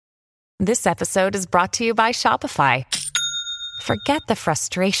This episode is brought to you by Shopify. Forget the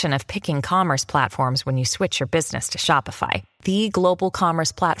frustration of picking commerce platforms when you switch your business to Shopify, the global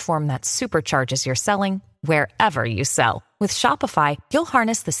commerce platform that supercharges your selling wherever you sell. With Shopify, you'll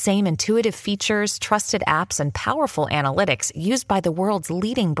harness the same intuitive features, trusted apps, and powerful analytics used by the world's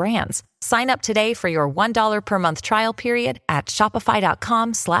leading brands. Sign up today for your $1 per month trial period at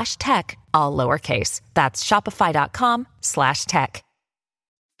shopify.com/tech, all lowercase. That's shopify.com/tech.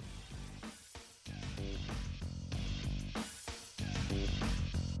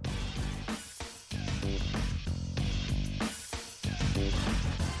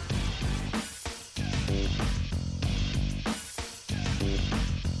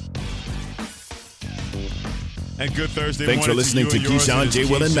 And good Thursday Thanks for listening to Keyshawn, J.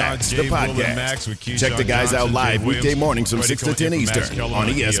 Will, and Max, the podcast. Check the guys out live weekday mornings from 6 to 10 Eastern on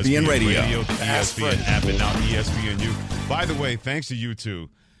ESPN Radio. The ESPN app, and now ESPNU. By the way, thanks to you two,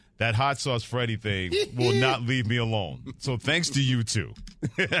 that hot sauce Freddie thing will not leave me alone. So thanks to you two.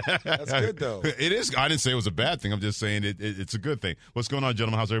 That's good, though. It is. I didn't say it was a bad thing. I'm just saying it's a good thing. What's going on,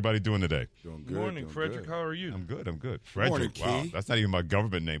 gentlemen? How's everybody doing today? Doing good. Good morning, Frederick. How are you? I'm good. Frederick. Morning, wow, Key. that's not even my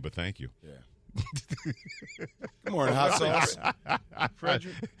government name, but thank you. Yeah. Good morning, hot sauce.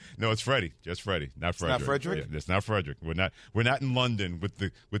 Frederick? No, it's Freddie. Just Freddie, not Frederick. not Frederick? Yeah, it's not Frederick. We're not in London with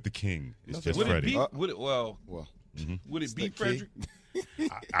the king. It's just Would it Freddie. be? Would it? Well, Well, would it be the key. Frederick?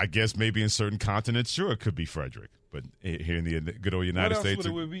 I guess maybe in certain continents, sure, it could be Frederick. But here in the good old United What else States,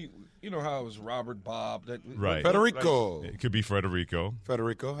 would it be? You know how it was Robert, Bob. Right. Federico. it could be Federico.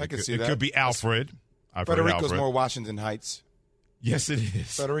 Federico. I can see that. It could be Alfred. I've heard Federico's Alfred. more Washington Heights. Yes, it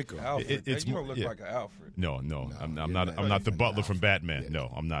is. Federico. Alfred. It's you more- don't look yeah. like an Alfred. No, I'm you're not. I'm not the butler from Batman.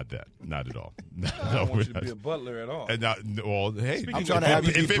 No, I'm not that. Not at all. I don't want you to be a butler at all. Well, hey, I'm trying to have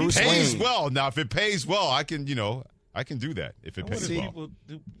you be if it Bruce pays Wayne. well. Now, if it pays well, I can do that. If it What pays do well. people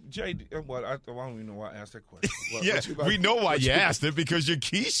do? Jay, what? I don't even know why I asked that question. Yeah, we know why you asked it because you're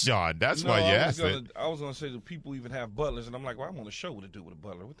Keyshawn. That's why you asked it. I was going to say, do people even have butlers? And I'm like, well, I'm on a show with a dude with a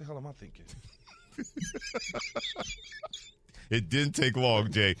butler. What the hell am I thinking? It didn't take long,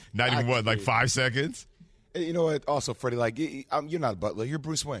 Jay. Not even like 5 seconds. Hey, you know what? Also, Freddie, like you're not a butler. You're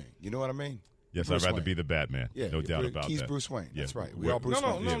Bruce Wayne. You know what I mean? Yes, Bruce I'd rather Wayne. be the Batman. Yeah, no doubt about Key's that. Bruce Wayne. Yeah, That's right. We we're- all Bruce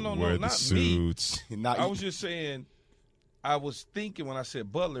No, Wayne. Wear the not suits. Not I you. was just saying, I was thinking when I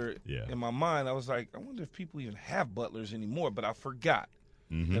said butler, Yeah. in my mind, I was like, I wonder if people even have butlers anymore. But I forgot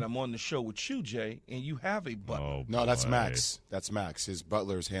that I'm on the show with you, Jay, and you have a butler. Oh, No, that's boy. Max. That's Max. His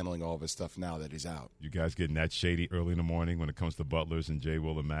butler's handling all of his stuff now that he's out. You guys getting that shady early in the morning when it comes to butlers and Jay,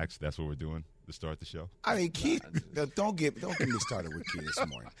 Will, and Max? That's what we're doing to start the show? I mean, Key, don't get me started with Key this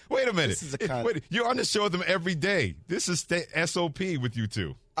morning. Wait a minute. This is the kind- Wait, you're on the show with them every day. This is SOP with you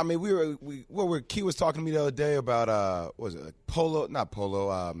two. I mean, Key was talking to me the other day about what was it, like polo? Not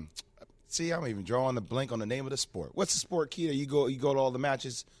polo. See, I'm even drawing the blank on the name of the sport. What's the sport, Key? That you go to all the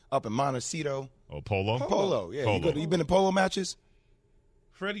matches up in Montecito. Oh, polo? Polo. Yeah, Polo. you been to polo matches?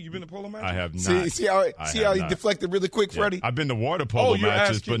 Freddie, you been to polo match? I have not. See how I he have not. deflected really quick, Yeah. Freddie. I've been to water polo you're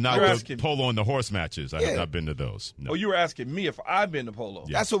matches, asking- but not you're the asking- polo and the horse matches. I have Yeah. not been to those. No. Oh, you were asking me if I've been to polo.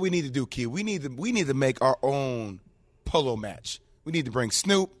 Yeah. That's what we need to do, Key. We need to make our own polo match. We need to bring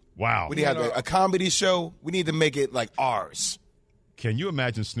Snoop. Wow. We need to have a comedy show. We need to make it like ours. Can you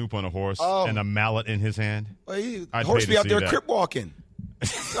imagine Snoop on a horse Oh. and a mallet in his hand? Well, I'd horse pay to be out see there that. crip walking.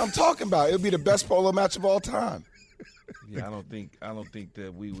 That's what I'm talking about. It'll be the best polo match of all time. Yeah, I don't think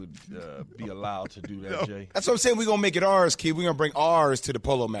that we would be allowed to do that, Jay. That's what I'm saying. We're going to make it ours, Key. We're going to bring ours to the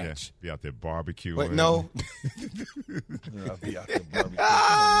polo Yeah. match. Be out there barbecuing. But no, I'll be out there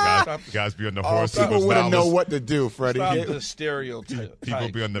barbecue. Guys be on the horses people with wouldn't know mallets. what to do, Freddie. Stop Yeah. the stereotype. People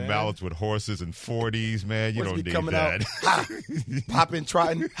be on the mallets with horses and 40s, man. You Horse don't be need coming that. out, ha, popping,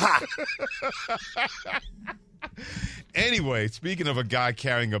 trotting, ha. Anyway, speaking of a guy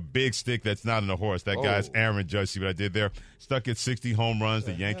carrying a big stick that's not on a horse, that guy's Oh. Aaron Judge. See what I did there? Stuck at 60 home runs.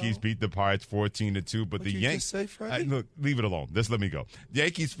 The Yankees beat the Pirates 14-2. But What'd the you Yankees, just say, Freddie? look, leave it alone. Just let me go.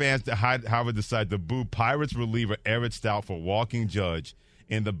 Yankees fans, however, decided to boo Pirates reliever Eric Stout for walking Judge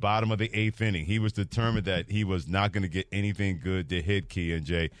in the bottom of the 8th inning. He was determined that he was not going to get anything good to hit Key and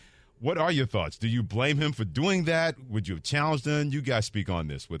Jay. What are your thoughts? Do you blame him for doing that? Would you have challenged him? You guys speak on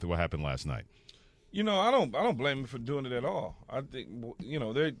this with what happened last night. You know, I don't blame him for doing it at all. I think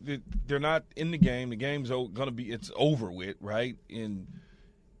they're not in the game. The game's it's over with, right? In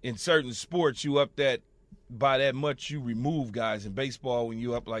certain sports, you up that by that much, you remove guys. In baseball, when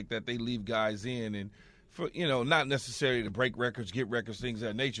you up like that, they leave guys in, and for not necessarily to break records, get records, things of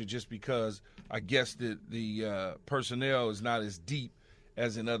that nature. Just because I guess the personnel is not as deep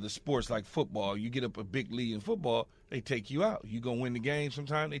as in other sports like football. You get up a big lead in football, they take you out. You going to win the game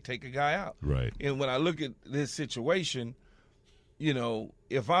sometime, they take a guy out. Right. And when I look at this situation, you know,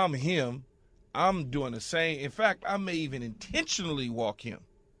 if I'm him, I'm doing the same. In fact, I may even intentionally walk him,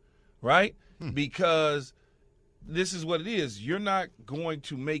 right? Because this is what it is. You're not going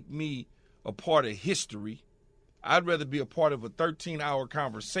to make me a part of history. I'd rather be a part of a 13-hour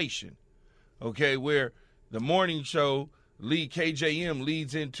conversation, okay, where the morning show, KJM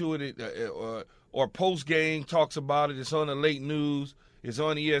leads into it, or post-game talks about it. It's on the late news. It's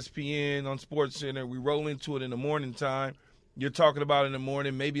on ESPN, on SportsCenter. We roll into it in the morning time. You're talking about it in the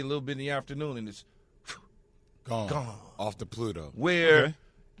morning, maybe a little bit in the afternoon, and it's gone. Off the Pluto. Where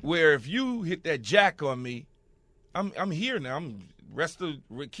if you hit that jack on me, I'm here now.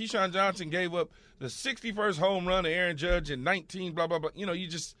 Keyshawn Johnson gave up the 61st home run to Aaron Judge in 19, blah, blah, blah. You know,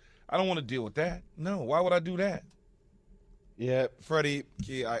 I don't want to deal with that. No, why would I do that? Yeah, Freddie,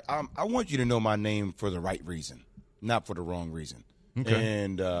 I want you to know my name for the right reason, not for the wrong reason. Okay.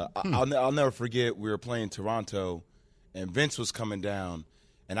 And I'll never forget, we were playing Toronto, and Vince was coming down,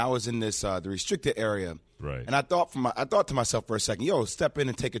 and I was in this the restricted area. Right. And I thought to myself for a second, step in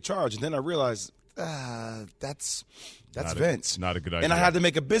and take a charge. And then I realized that's Vince. Not a good idea. And I had to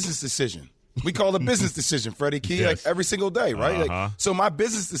make a business decision. We call it a business decision, Freddie Key, yes. like every single day, right? Like, so my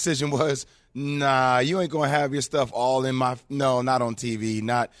business decision was, nah, you ain't going to have your stuff all in no, not on TV.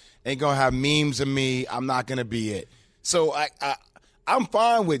 Ain't going to have memes of me. I'm not going to be it. So I'm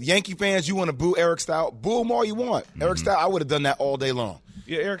fine with Yankee fans. You want to boo Eric Stout? Boo him all you want. Eric Stout, I would have done that all day long.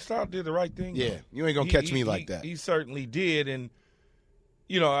 Yeah, Eric Stout did the right thing. Yeah, you ain't going to catch me like that. He certainly did. And,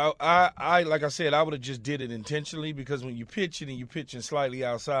 you know, I like I said, I would have just did it intentionally, because when you pitch it and you pitching slightly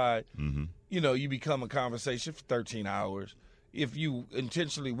outside, you know, you become a conversation for 13 hours. If you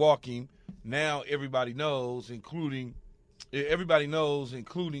intentionally walk him, now everybody knows, including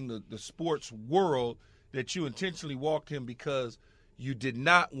the sports world, that you intentionally walked him because you did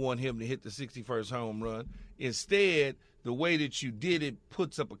not want him to hit the 61st home run. Instead, the way that you did it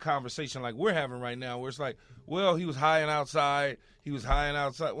puts up a conversation like we're having right now, where it's like, well, he was high and outside.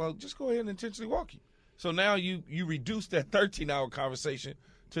 Well, just go ahead and intentionally walk him. So now you reduce that 13-hour conversation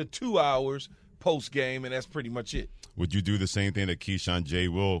to 2 hours post-game, and that's pretty much it. Would you do the same thing that Keyshawn J.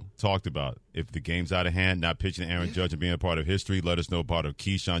 Will talked about? If the game's out of hand, not pitching Aaron Judge and being a part of history, let us know, part of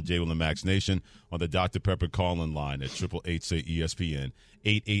Keyshawn J. Will and Max Nation on the Dr. Pepper call-in line at 888-SAY-ESPN,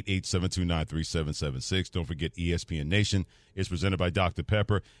 888-729-3776. Don't forget ESPN Nation is presented by Dr.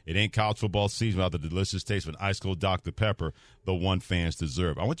 Pepper. It ain't college football season without the delicious taste of an ice-cold Dr. Pepper, the one fans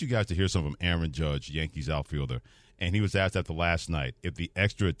deserve. I want you guys to hear some from Aaron Judge, Yankees outfielder. And he was asked after last night if the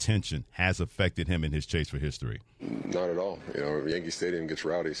extra attention has affected him in his chase for history. Not at all. You know, Yankee Stadium gets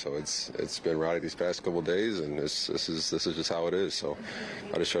rowdy, so it's been rowdy these past couple of days, and this is just how it is. So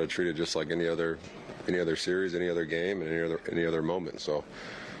I just try to treat it just like any other series, any other game, and any other moment. So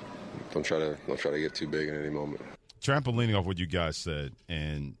don't try to get too big in any moment. Trampolining off what you guys said,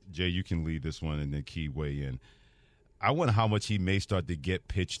 and Jay, you can lead this one, and then Key weigh in. I wonder how much he may start to get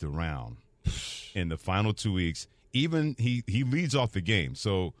pitched around in the final 2 weeks. Even he leads off the game.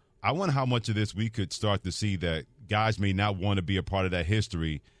 So I wonder how much of this we could start to see that guys may not want to be a part of that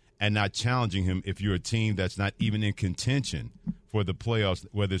history and not challenging him if you're a team that's not even in contention for the playoffs,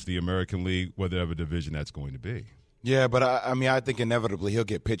 whether it's the American League, whatever division that's going to be. Yeah, but I think inevitably he'll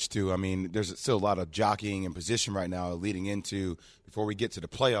get pitched to. I mean, there's still a lot of jockeying in position right now leading into before we get to the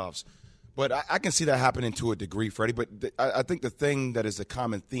playoffs. But I can see that happening to a degree, Freddie. But I think the thing that is a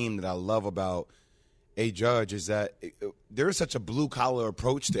common theme that I love about A. Judge is that there is such a blue-collar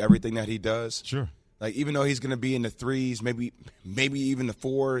approach to everything that he does. Sure. Like, even though he's going to be in the threes, maybe even the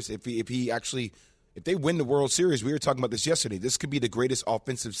fours, if they win the World Series, we were talking about this yesterday, this could be the greatest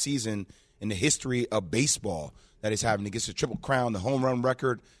offensive season in the history of baseball that he's having. He gets a Triple Crown, the home run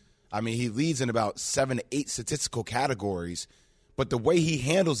record. I mean, he leads in about 7 to 8 statistical categories. But the way he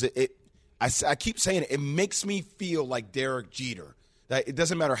handles it, I keep saying it makes me feel like Derek Jeter. That it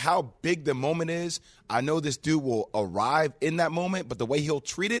doesn't matter how big the moment is. I know this dude will arrive in that moment, but the way he'll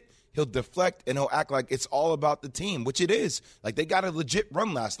treat it, he'll deflect and he'll act like it's all about the team, which it is. Like, they got a legit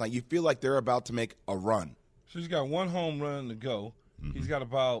run last night. You feel like they're about to make a run. So he's got one home run to go. Mm-hmm. He's got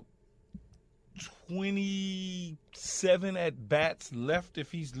about 27 at bats left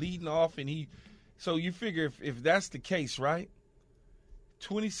if he's leading off, so you figure if that's the case, right?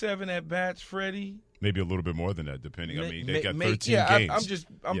 27 at bats, Freddie. Maybe a little bit more than that, depending. I mean, they got 13 games.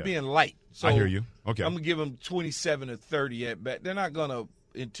 I'm being light. So I hear you. Okay. I'm going to give him 27 to 30 at bat. They're not going to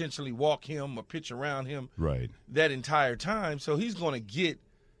intentionally walk him or pitch around him that entire time. So he's going to get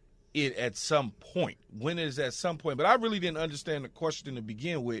it at some point. When is at some point? But I really didn't understand the question to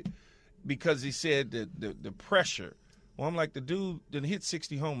begin with, because he said that the pressure. Well, I'm like, the dude didn't hit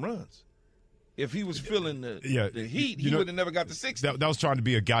 60 home runs. If he was feeling the heat, he would have never got to 60. That was trying to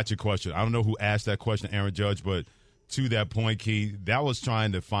be a gotcha question. I don't know who asked that question, Aaron Judge, but to that point, Key, that was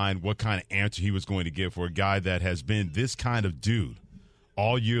trying to find what kind of answer he was going to give for a guy that has been this kind of dude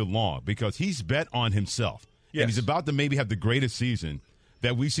all year long, because he's bet on himself. Yes. And he's about to maybe have the greatest season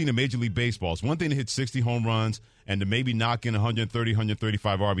that we've seen in Major League Baseball. It's one thing to hit 60 home runs and to maybe knock in 130,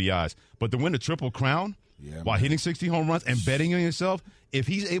 135 RBIs, but to win a Triple Crown while hitting 60 home runs and betting on yourself, if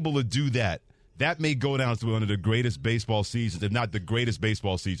he's able to do that, that may go down to one of the greatest baseball seasons, if not the greatest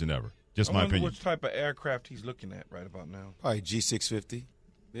baseball season ever. Just my opinion. Which type of aircraft he's looking at right about now? Probably G650.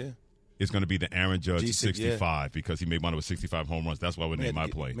 Yeah. It's going to be the Aaron Judge G6, 65 because he made one with 65 home runs. That's why we named my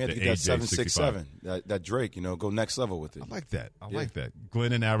plane. Man, that 767. That Drake, go next level with it. I like that. I like that.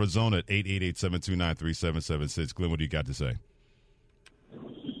 Glenn in Arizona at 888-729-3776. Glenn, what do you got to say?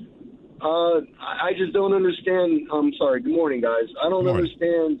 I just don't understand. I'm sorry. Good morning, guys. I don't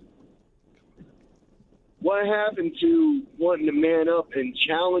understand what happened to wanting to man up and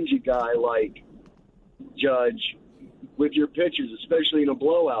challenge a guy like Judge with your pitches, especially in a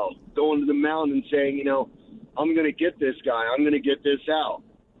blowout, going to the mound and saying, I'm going to get this guy. I'm going to get this out.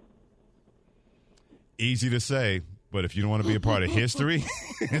 Easy to say, but if you don't want to be a part of history,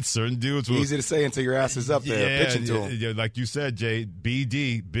 and certain dudes will. Easy to say until your ass is up there pitching to him. Yeah, like you said, Jay,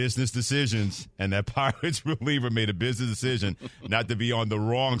 BD, business decisions, and that Pirates reliever made a business decision not to be on the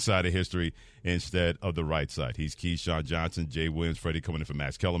wrong side of history instead of the right side. He's Keyshawn Johnson, Jay Williams, Freddie coming in for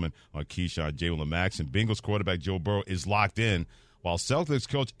Max Kellerman on Keyshawn, Jay Will and Max. And Bengals quarterback Joe Burrow is locked in, while Celtics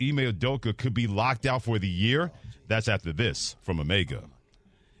coach Ime Udoka could be locked out for the year. That's after this from Omega.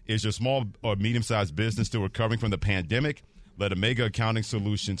 Is your small or medium-sized business still recovering from the pandemic? Let Omega Accounting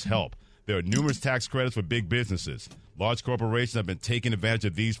Solutions help. There are numerous tax credits for big businesses. Large corporations have been taking advantage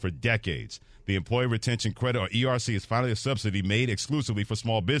of these for decades. The Employee Retention Credit, or ERC, is finally a subsidy made exclusively for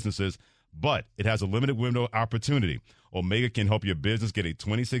small businesses, but it has a limited window of opportunity. Omega can help your business get a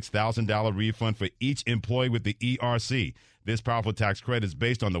 $26,000 refund for each employee with the ERC. This powerful tax credit is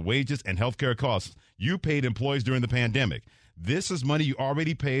based on the wages and health care costs you paid employees during the pandemic. This is money you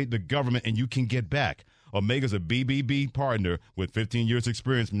already paid the government and you can get back. Omega's a BBB partner with 15 years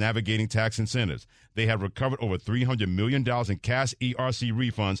experience navigating tax incentives. They have recovered over $300 million in cash ERC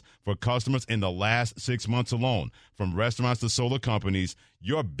refunds for customers in the last 6 months alone. From restaurants to solar companies,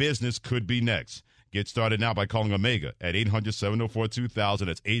 your business could be next. Get started now by calling Omega at 800-704-2000.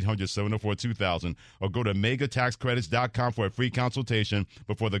 That's 800-704-2000. Or go to OmegaTaxCredits.com for a free consultation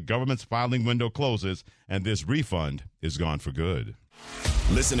before the government's filing window closes and this refund is gone for good.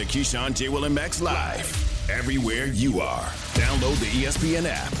 Listen to Keyshawn, J. Will, and Max live everywhere you are. Download the ESPN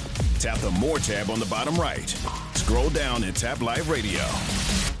app. Tap the More tab on the bottom right. Scroll down and tap Live Radio.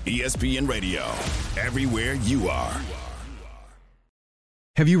 ESPN Radio. Everywhere you are.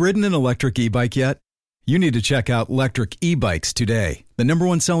 Have you ridden an electric e-bike yet? You need to check out Lectric E-Bikes today, the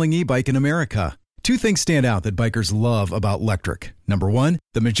 #1 selling e-bike in America. Two things stand out that bikers love about Lectric. Number one,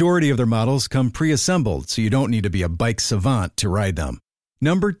 the majority of their models come pre-assembled, so you don't need to be a bike savant to ride them.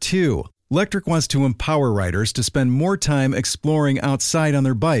 Number two, Lectric wants to empower riders to spend more time exploring outside on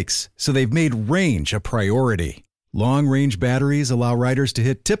their bikes, so they've made range a priority. Long-range batteries allow riders to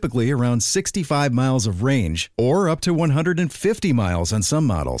hit typically around 65 miles of range or up to 150 miles on some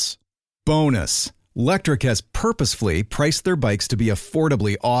models. Bonus, Lectric has purposefully priced their bikes to be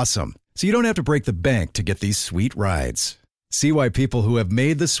affordably awesome, so you don't have to break the bank to get these sweet rides. See why people who have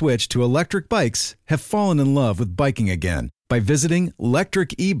made the switch to electric bikes have fallen in love with biking again by visiting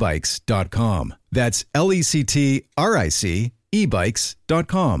lectricebikes.com. That's LECTRIC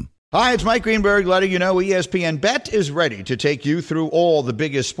ebikes.com. Hi, it's Mike Greenberg letting you know ESPN Bet is ready to take you through all the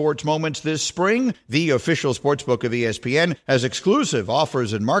biggest sports moments this spring. The official sportsbook of ESPN has exclusive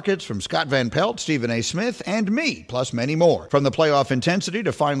offers and markets from Scott Van Pelt, Stephen A. Smith, and me, plus many more. From the playoff intensity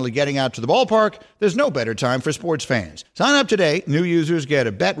to finally getting out to the ballpark, there's no better time for sports fans. Sign up today. New users get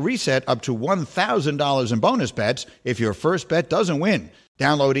a bet reset up to $1,000 in bonus bets if your first bet doesn't win.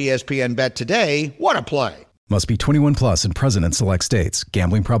 Download ESPN Bet today. What a play. Must be 21 plus and present in select states.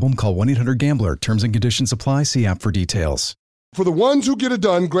 Gambling problem? Call 1-800-GAMBLER. Terms and conditions apply. See app for details. For the ones who get it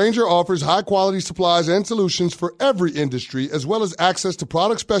done, Grainger offers high-quality supplies and solutions for every industry, as well as access to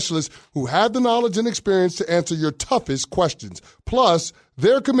product specialists who have the knowledge and experience to answer your toughest questions. Plus,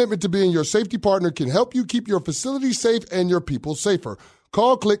 their commitment to being your safety partner can help you keep your facility safe and your people safer.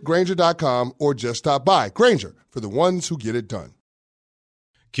 Call, click Grainger.com, or just stop by. Grainger, for the ones who get it done.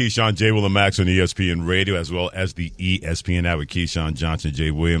 Keyshawn, J. Will, and Max on ESPN Radio, as well as the ESPN app with Keyshawn Johnson,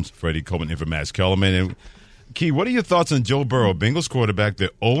 Jay Williams, Freddie Coleman, and for Max Kellerman. And Key, what are your thoughts on Joe Burrow, Bengals quarterback? They're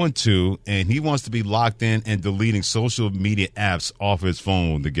 0-2, and he wants to be locked in and deleting social media apps off his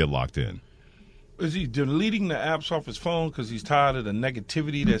phone to get locked in. Is he deleting the apps off his phone because he's tired of the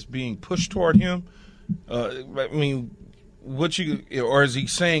negativity that's being pushed toward him? I mean, or is he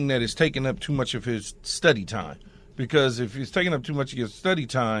saying that it's taking up too much of his study time? Because if it's taking up too much of your study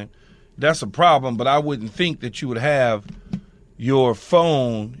time, that's a problem. But I wouldn't think that you would have your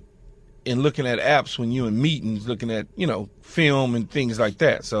phone and looking at apps when you're in meetings, looking at, film and things like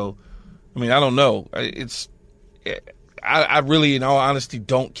that. So, I mean, I don't know. I really, in all honesty,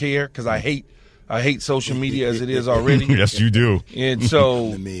 don't care because I hate social media as it is already. Yes, you do. And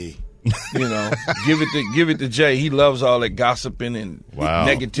so, me. Give it to Jay. He loves all that gossiping and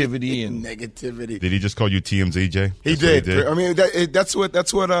negativity and negativity. Did he just call you TMZ, Jay? He did. I mean, that's what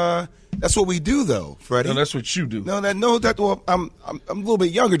we do, though, Freddie. No, that's what you do. Well, I'm a little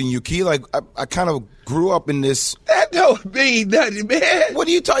bit younger than you, Key. Like I kind of grew up in this. That don't mean nothing, man. What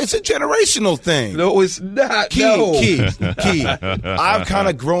are you talking? It's a generational thing. No, it's not. Key. I've kind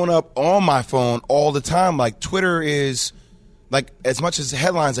of grown up on my phone all the time. Like Twitter is. Like, as much as the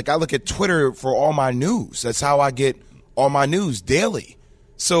headlines, like, I look at Twitter for all my news. That's how I get all my news daily.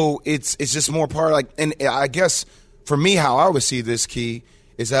 So it's just more part of, like, and I guess for me, how I would see this, Key,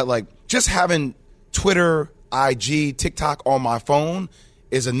 is that, like, just having Twitter, IG, TikTok on my phone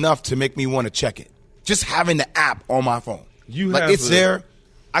is enough to make me want to check it. Just having the app on my phone. It's there.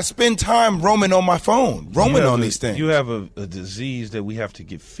 I spend time roaming on my phone, on these things. You have a disease that we have to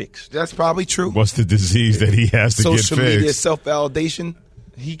get fixed. That's probably true. What's the disease that he has to get fixed? Social media self-validation.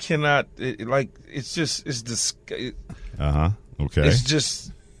 He cannot, it's disgusting. Okay. It's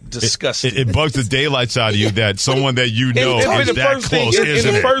just disgusting. It bugs the daylights out of you that someone that you know is that close,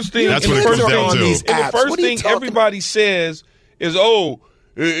 isn't it? That's what it comes down to. And the first thing everybody says is,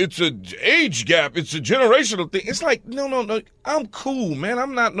 it's an age gap. It's a generational thing. It's like, no. I'm cool, man.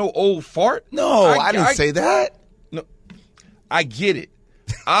 I'm not no old fart. No, I didn't say that. No, I get it.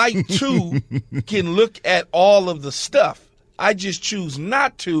 I, too, can look at all of the stuff. I just choose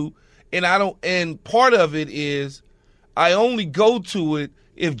not to, and I don't. And part of it is I only go to it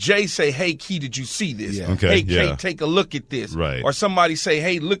if Jay say, hey, Key, did you see this? Yeah. Okay, hey, Kay, take a look at this. Right. Or somebody say,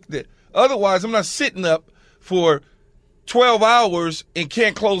 hey, look at that. Otherwise, I'm not sitting up for 12 hours and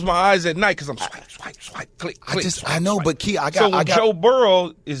can't close my eyes at night because I'm swipe, click. I know, swipe. But Key, So when Joe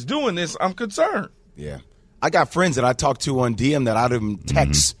Burrow is doing this, I'm concerned. Yeah. I got friends that I talk to on DM that I don't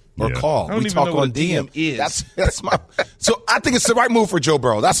text or call. I don't we even talk know what on a DM is. That's my. So I think it's the right move for Joe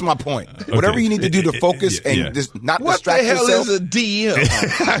Burrow. That's my point. Whatever you need to do to focus and just not distract yourself. What the hell is a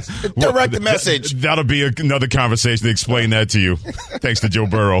DM? Direct the message. That'll be another conversation to explain that to you. Thanks to Joe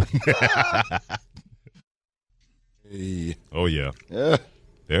Burrow. Oh, yeah.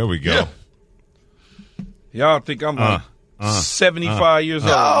 There we go. Y'all think I'm 75 years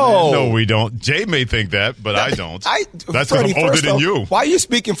old? No, we don't. Jay may think that, but I don't. That's because I'm older than you. Why are you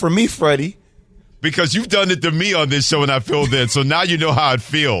speaking for me, Freddie? Because you've done it to me on this show and I filled in, so now you know how it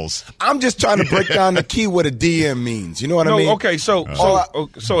feels. I'm just trying to break down the key what a DM means. You know what I mean? Okay, so in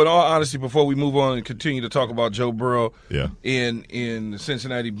all honesty, before we move on and continue to talk about Joe Burrow in the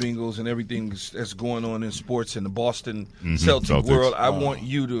Cincinnati Bengals and everything that's going on in sports in the Boston Celtics world, I want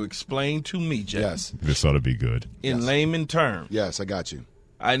you to explain to me, Jay. Yes. This ought to be good. In layman terms. Yes, I got you.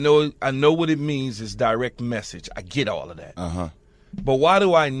 I know what it means is direct message. I get all of that. Uh-huh. But why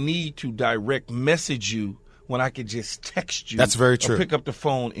do I need to direct message you when I could just text you? That's very true. Or pick up the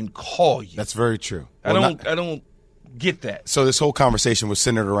phone and call you. That's very true. I don't get that. So this whole conversation was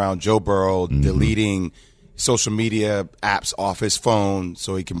centered around Joe Burrow deleting social media apps off his phone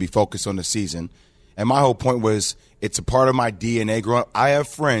so he can be focused on the season. And my whole point was it's a part of my DNA growing up. I have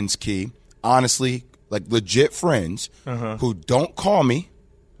friends, Key, honestly, like legit friends who don't call me,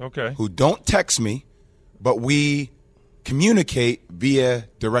 who don't text me, but we communicate via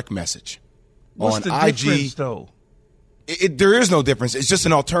direct message. What's on the IG, difference, though? There is no difference. It's just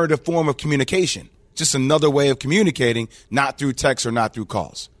an alternative form of communication. Just another way of communicating, not through text or not through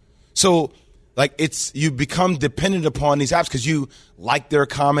calls. So, like, you become dependent upon these apps because you like their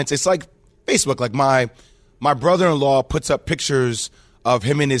comments. It's like Facebook. Like my brother-in-law puts up pictures of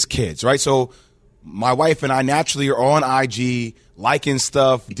him and his kids, right? So my wife and I naturally are on IG, liking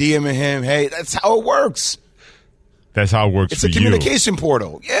stuff, DMing him. Hey, that's how it works. That's how it works it's for you. It's a communication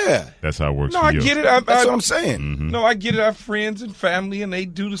portal. Yeah. That's how it works no, for you. No, I get it. That's what I'm saying. No, I get it. I have friends and family, and they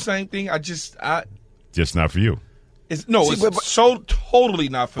do the same thing. Just not for you. It's so totally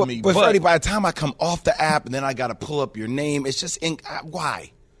not for me. But Freddie, by the time I come off the app and then I got to pull up your name, it's just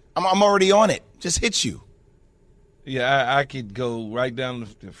why? I'm already on it. Just hits you. Yeah, I could go right down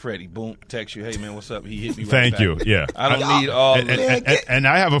to Freddie. Boom, text you. Hey man, what's up? He hit me. Thank back. you. Yeah, I don't need all. And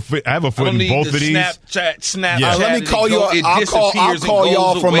I have a foot in both of these. Snapchat. Yeah. Let me call you. I'll call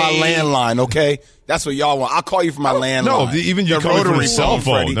y'all from my landline. Okay, that's what y'all want. I'll call you from my landline. No, even your rotary cell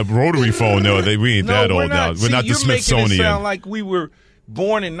phone, the rotary phone. No, we ain't that old now. We're not the Smithsonian. Making it sound like we were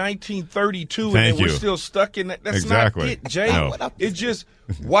born in 1932 and we're still stuck in that. That's exactly. not it, Jay. No. It's just,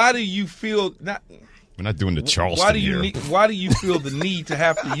 why do you feel not? We're not doing the Charleston Why do you feel the need to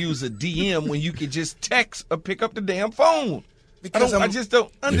have to use a DM when you could just text or pick up the damn phone? Because I just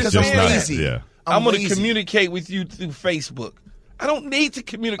don't understand that. Yeah. I'm going to communicate with you through Facebook. I don't need to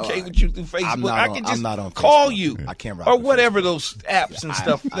communicate with you through Facebook. I can just call you. I can't rock or with whatever Facebook. Those apps and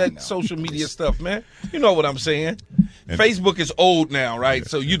stuff, that social media stuff, man. You know what I'm saying? Facebook is old now, right?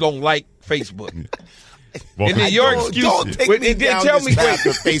 So you don't like Facebook. And then your excuse. Don't take me down this path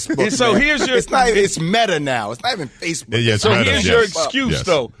of Facebook. And so here's your. It's Meta now. It's not even Facebook. Yeah, so Meta, here's your excuse,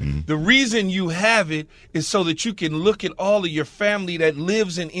 though. Mm-hmm. The reason you have it is so that you can look at all of your family that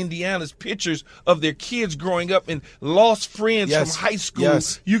lives in Indiana's pictures of their kids growing up and lost friends from high school.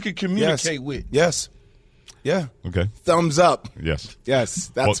 You can communicate with. Yes. Yeah. Okay. Thumbs up. Yes. Yes.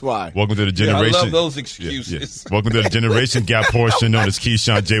 That's why. Welcome to the generation. I love those excuses. Yeah. Welcome to the generation gap portion known as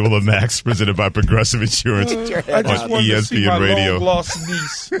Keyshawn J. Will and Max, presented by Progressive Insurance on ESPN Radio. Long-lost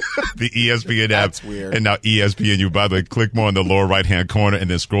niece. The ESPN app. That's weird. And now ESPNU. By the way, click more in the lower right-hand corner and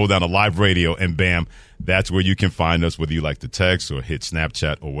then scroll down to live radio and bam, that's where you can find us, whether you like to text or hit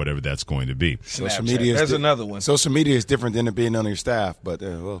Snapchat or whatever that's going to be. Social media. There's another one. Social media is different than it being on your staff, but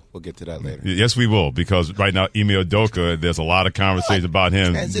we'll get to that later. Yes, we will, because right now, Ime Udoka, there's a lot of conversation about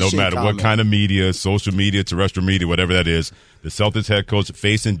him, no matter what kind of media, social media, terrestrial media, whatever that is. The Celtics head coach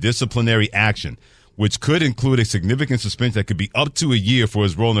facing disciplinary action, which could include a significant suspension that could be up to a year for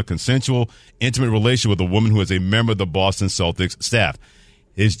his role in a consensual, intimate relation with a woman who is a member of the Boston Celtics staff.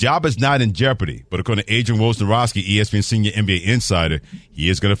 His job is not in jeopardy, but according to Adrian Wojnarowski, ESPN senior NBA insider, he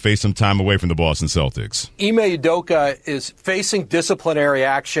is going to face some time away from the Boston Celtics. Ime Udoka is facing disciplinary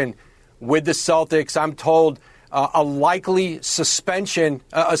action with the Celtics. I'm told a likely suspension,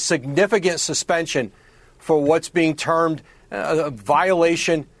 a significant suspension for what's being termed a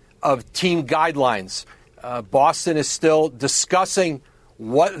violation of team guidelines. Boston is still discussing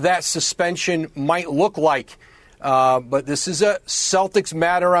what that suspension might look like. But this is a Celtics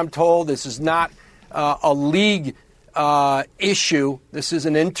matter, I'm told. This is not a league issue. This is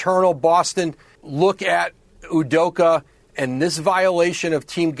an internal Boston look at Udoka and this violation of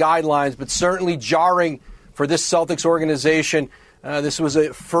team guidelines, but certainly jarring for this Celtics organization. This was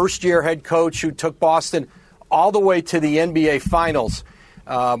a first-year head coach who took Boston all the way to the NBA Finals.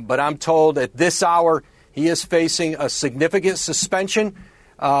 But I'm told at this hour he is facing a significant suspension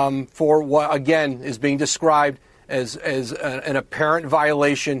for what, again, is being described as an apparent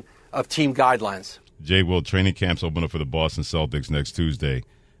violation of team guidelines. Jay, Will, training camps open up for the Boston Celtics next Tuesday.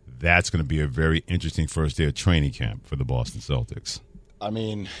 That's going to be a very interesting first day of training camp for the Boston Celtics. I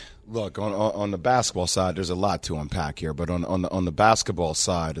mean, look, on the basketball side, there's a lot to unpack here. But on the basketball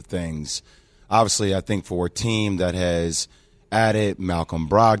side of things, obviously I think for a team that has added Malcolm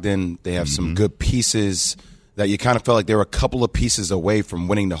Brogdon, they have some good pieces that you kind of felt like they were a couple of pieces away from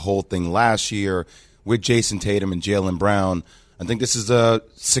winning the whole thing last year with Jason Tatum and Jaylen Brown. I think this is a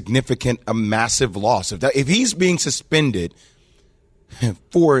massive loss. If he's being suspended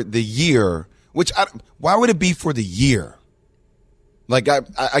for the year, why would it be for the year? Like,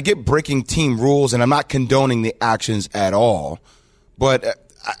 I get breaking team rules, and I'm not condoning the actions at all, but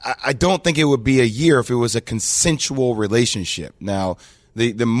I don't think it would be a year if it was a consensual relationship. Now,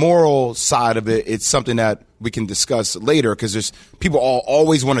 the moral side of it, it's something that we can discuss later because there's people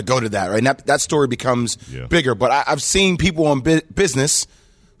always want to go to that, right? And that story becomes bigger. But I've seen people in business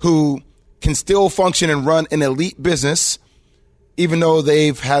who can still function and run an elite business even though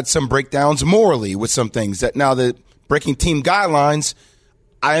they've had some breakdowns morally with some things. That now the breaking team guidelines,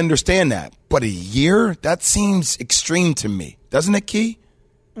 I understand that. But a year? That seems extreme to me. Doesn't it, Key?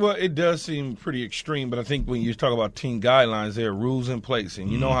 Well, it does seem pretty extreme, but I think when you talk about team guidelines, there are rules in place,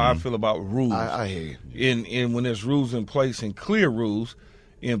 and you know how I feel about rules. I hear you. And when there's rules in place and clear rules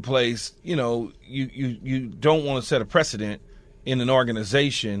in place, you know, you don't want to set a precedent in an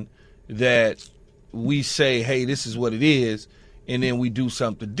organization that we say, hey, this is what it is, and then we do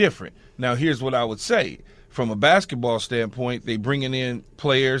something different. Now, here's what I would say. From a basketball standpoint, they bringing in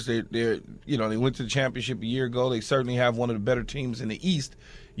players. They went to the championship a year ago. They certainly have one of the better teams in the East.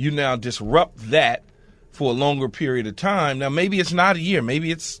 You now disrupt that for a longer period of time. Now, maybe it's not a year.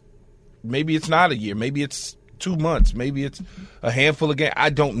 Maybe it's not a year. Maybe it's 2 months. Maybe it's a handful of games. I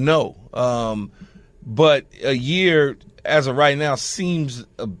don't know. But a year, as of right now, seems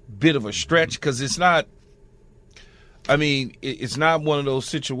a bit of a stretch because it's not – I mean, it's not one of those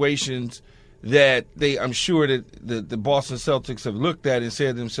situations that I'm sure that the Boston Celtics have looked at and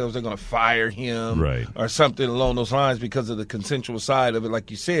said to themselves they're going to fire him or something along those lines because of the consensual side of it, like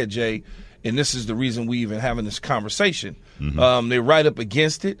you said, Jay. And this is the reason we even having this conversation. Mm-hmm. They're right up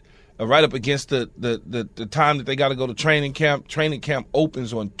against it, right up against the time that they got to go to training camp. Training camp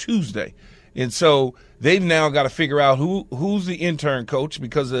opens on Tuesday. And so they've now got to figure out who's the intern coach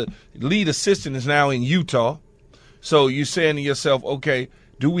because the lead assistant is now in Utah. So you're saying to yourself, okay,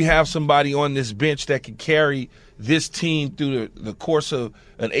 do we have somebody on this bench that can carry this team through the course of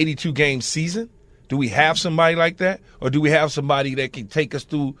an 82-game season? Do we have somebody like that? Or do we have somebody that can take us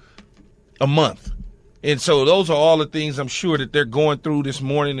through a month? And so those are all the things I'm sure that they're going through this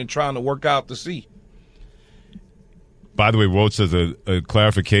morning and trying to work out to see. By the way, Woj says a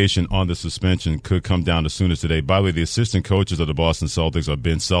clarification on the suspension could come down as soon as today. By the way, the assistant coaches of the Boston Celtics are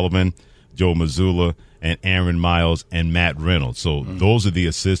Ben Sullivan, Joe Mazzulla, and Aaron Miles and Matt Reynolds. So those are the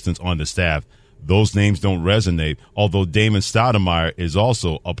assistants on the staff. Those names don't resonate, although Damon Stoudemire is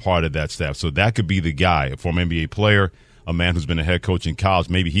also a part of that staff. So that could be the guy, a former NBA player, a man who's been a head coach in college.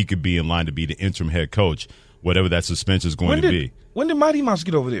 Maybe he could be in line to be the interim head coach, whatever that suspension is going to be. When did Mighty Mouse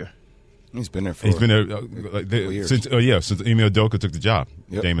get over there? He's been there since Ime Udoka took the job.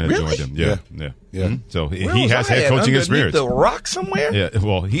 Yep. Damon had Really? joined him. Yeah. Mm-hmm. So he has head coaching experience. The rock somewhere? Yeah.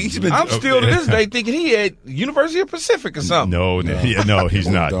 Well, he's been. I'm still to this day thinking he at University of Pacific or something. No, he's not.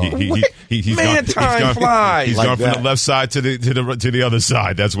 He's Man, time flies. He's gone from the left side to the other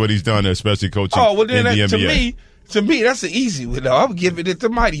side. That's what he's done, especially coaching in the NBA. To me, that's an easy one. I'm giving it to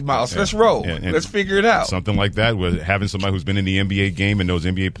Mighty Mouse. Let's roll. Let's figure it out. Something like that, where having somebody who's been in the NBA game and those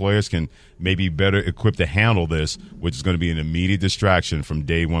NBA players can maybe better equipped to handle this, which is going to be an immediate distraction from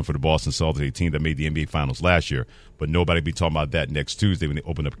day one for the Boston Celtics, a team that made the NBA Finals last year. But nobody will be talking about that next Tuesday when they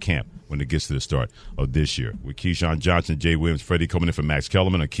open up camp, when it gets to the start of this year. With Keyshawn Johnson, Jay Williams, Freddie coming in for Max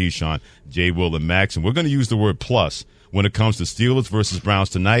Kellerman, and Keyshawn, Jay, Will, and Max. And we're going to use the word plus when it comes to Steelers versus Browns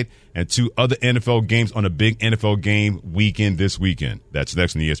tonight and two other NFL games on a big NFL game weekend this weekend. That's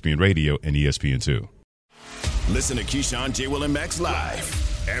next on ESPN Radio and ESPN2. Listen to Keyshawn, J. Will, and Max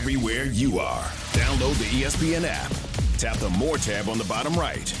live everywhere you are. Download the ESPN app. Tap the More tab on the bottom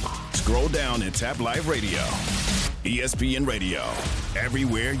right. Scroll down and tap Live Radio. ESPN Radio,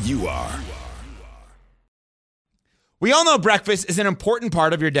 everywhere you are. We all know breakfast is an important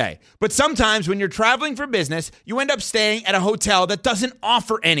part of your day, but sometimes when you're traveling for business, you end up staying at a hotel that doesn't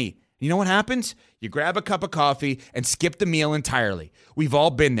offer any. You know what happens? You grab a cup of coffee and skip the meal entirely. We've all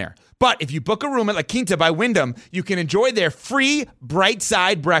been there. But if you book a room at La Quinta by Wyndham, you can enjoy their free Bright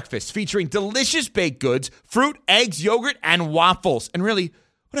Side breakfast featuring delicious baked goods, fruit, eggs, yogurt, and waffles. And really,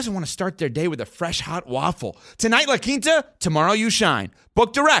 who doesn't want to start their day with a fresh, hot waffle? Tonight, La Quinta, tomorrow you shine.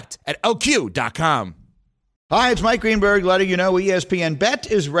 Book direct at LQ.com. Hi, it's Mike Greenberg letting you know ESPN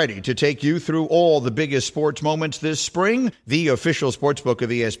Bet is ready to take you through all the biggest sports moments this spring. The official sportsbook of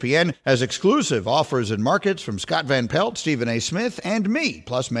ESPN has exclusive offers and markets from Scott Van Pelt, Stephen A. Smith, and me,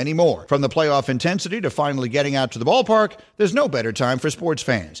 plus many more. From the playoff intensity to finally getting out to the ballpark, there's no better time for sports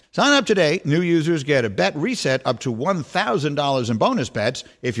fans. Sign up today. New users get a bet reset up to $1,000 in bonus bets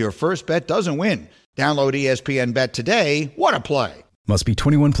if your first bet doesn't win. Download ESPN Bet today. What a play. Must be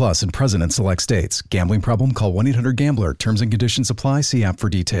 21 plus and present in select states. Gambling problem? Call 1-800-GAMBLER. Terms and conditions apply. See app for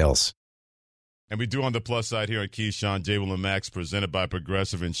details. And we do on the plus side here on Keyshawn, J. Will, and Max, presented by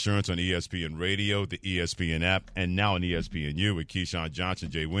Progressive Insurance on ESPN Radio, the ESPN app, and now on ESPNU with Keyshawn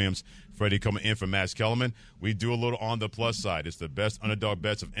Johnson, Jay Williams, Freddie coming in for Max Kellerman. We do a little on the plus side. It's the best underdog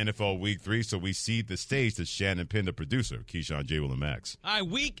bets of NFL Week 3, so we cede the stage to Shannon Penn, the producer. Keyshawn, J. Will, and Max. All right,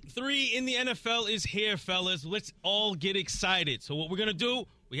 Week 3 in the NFL is here, fellas. Let's all get excited. So what we're going to do,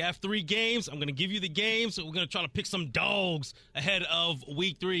 we have 3 games. I'm going to give you the games. So we're going to try to pick some dogs ahead of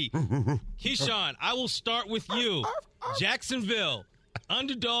Week 3. Keyshawn, I will start with you. Jacksonville,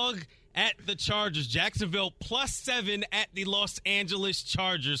 underdog at the Chargers. Jacksonville +7 at the Los Angeles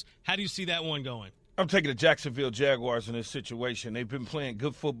Chargers. How do you see that one going? I'm taking the Jacksonville Jaguars in this situation. They've been playing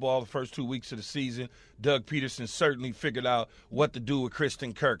good football the first 2 weeks of the season. Doug Peterson certainly figured out what to do with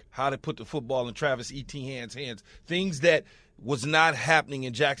Kristen Kirk, how to put the football in Travis Etienne's hands, things that was not happening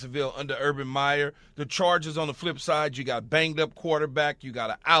in Jacksonville under Urban Meyer. The Chargers on the flip side, you got banged-up quarterback. You got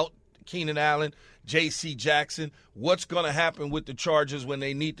an out Keenan Allen, J.C. Jackson. What's going to happen with the Chargers when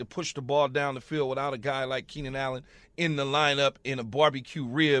they need to push the ball down the field without a guy like Keenan Allen in the lineup and a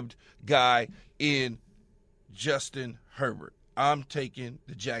barbecue-ribbed guy in Justin Herbert? I'm taking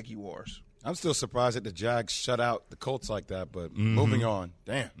the Jaguars. I'm still surprised that the Jags shut out the Colts like that, but moving on.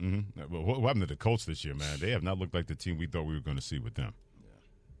 Damn. Mm-hmm. Well, what happened to the Colts this year, man? They have not looked like the team we thought we were going to see with them.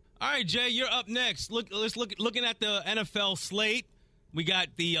 All right, Jay, you're up next. Looking at the NFL slate. We got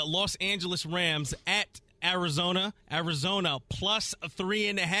the Los Angeles Rams at Arizona. Arizona plus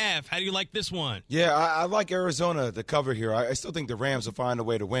 3.5. How do you like this one? Yeah, I like Arizona to cover here. I still think the Rams will find a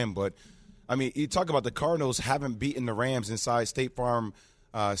way to win, but, I mean, you talk about the Cardinals haven't beaten the Rams inside State Farm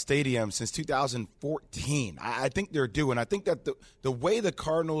Stadium since 2014. I think they're due, and I think that the way the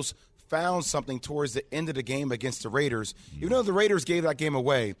Cardinals found something towards the end of the game against the Raiders, even though the Raiders gave that game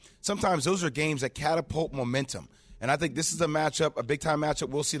away, sometimes those are games that catapult momentum. And I think this is a matchup, a big-time matchup.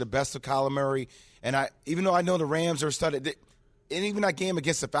 We'll see the best of Kyler Murray. And even though I know the Rams are studded, and even that game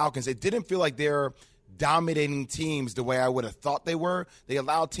against the Falcons, it didn't feel like they're dominating teams the way I would have thought they were. They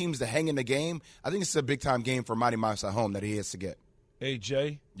allowed teams to hang in the game. I think it's a big-time game for Mighty Mouse at home that he has to get. Hey,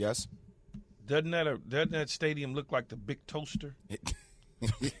 Jay. Yes? Doesn't that stadium look like the big toaster?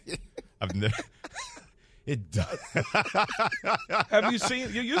 I've never. It does. Have you seen?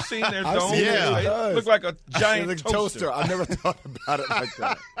 You've seen their dome? Yeah, it does. Look like a giant toaster. I never thought about it like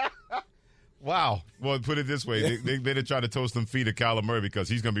that. Wow. Well, put it this way. They better try to toast them feet of Kyler Murray because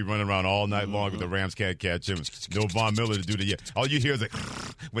he's going to be running around all night long with the Rams can't catch him. No Von Miller to do the all you hear is like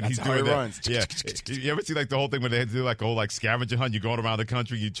when That's he's doing that. runs. Yeah. You ever see like the whole thing when they had to do like a whole scavenger hunt? You're going around the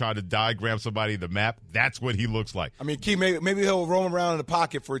country, you try to diagram somebody the map. That's what he looks like. I mean, Key, maybe he'll roam around in the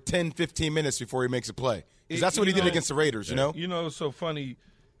pocket for 10, 15 minutes before he makes a play. Because that's what he did against the Raiders, you know? You know, it's so funny.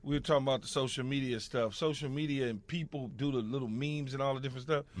 We were talking about the social media stuff. Social media and people do the little memes and all the different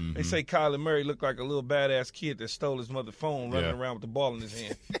stuff. Mm-hmm. They say Kyler Murray looked like a little badass kid that stole his mother's phone running around with the ball in his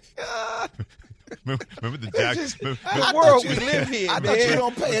hand. Remember the Jacks? The world we live here, I man. thought you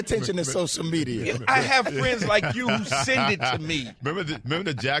don't pay attention to social media. I have friends like you who send it to me. Remember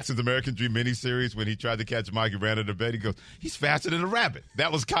the Jackson's American Dream miniseries when he tried to catch Mike and ran into bed? He goes, he's faster than a rabbit.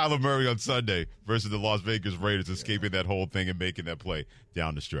 That was Kyler Murray on Sunday versus the Las Vegas Raiders, escaping that whole thing and making that play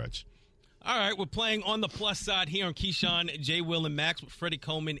down the stretch. All right, we're playing on the plus side here on Keyshawn, J. Will, and Max with Freddie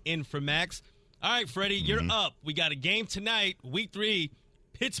Coleman in for Max. All right, Freddie, you're up. We got a game tonight, Week 3,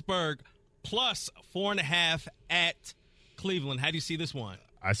 Pittsburgh plus 4.5 at Cleveland. How do you see this one?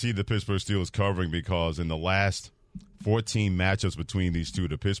 I see the Pittsburgh Steelers covering because in the last 14 matchups between these two,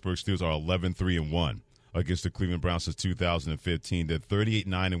 the Pittsburgh Steelers are 11-3-1 against the Cleveland Browns since 2015. They're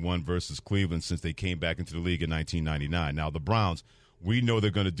 38-9-1 versus Cleveland since they came back into the league in 1999. Now, the Browns, we know they're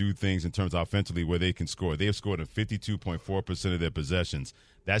going to do things in terms of offensively where they can score. They have scored in 52.4% of their possessions.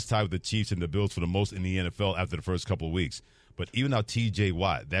 That's tied with the Chiefs and the Bills for the most in the NFL after the first couple of weeks. But even now, T.J.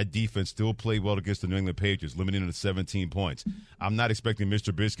 Watt, that defense still played well against the New England Patriots, limiting them to 17 points. I'm not expecting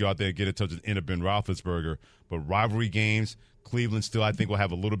Mr. Trubisky out there to get in touch with Ben Roethlisberger, but rivalry games, Cleveland still, I think, will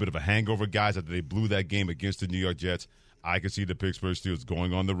have a little bit of a hangover, guys, after they blew that game against the New York Jets. I can see the Pittsburgh Steelers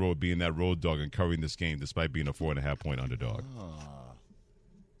going on the road, being that road dog and covering this game despite being a 4.5-point underdog.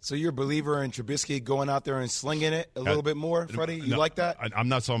 So you're a believer in Trubisky going out there and slinging it a little bit more, Freddie? You like that? I'm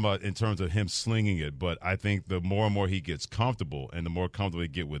not talking about in terms of him slinging it, but I think the more and more he gets comfortable and the more comfortable they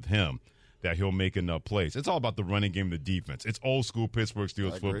get with him, that he'll make enough plays. It's all about the running game and the defense. It's old-school Pittsburgh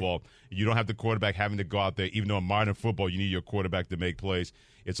Steelers football. You don't have the quarterback having to go out there. Even though in modern football you need your quarterback to make plays.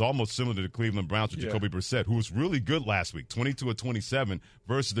 It's almost similar to the Cleveland Browns with Jacoby Brissett, who was really good last week, 22-27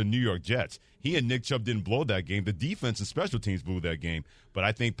 versus the New York Jets. He and Nick Chubb didn't blow that game. The defense and special teams blew that game. But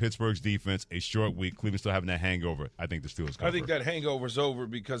I think Pittsburgh's defense, a short week, Cleveland still having that hangover. I think the Steelers cover. I think that hangover's over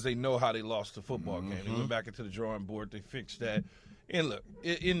because they know how they lost the football game. They went back into the drawing board. They fixed that. And look,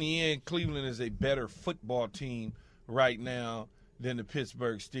 in the end, Cleveland is a better football team right now than the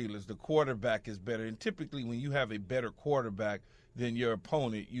Pittsburgh Steelers. The quarterback is better. And typically when you have a better quarterback than your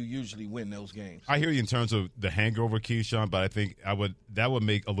opponent, you usually win those games. I hear you in terms of the hangover, Keyshawn, but I think that would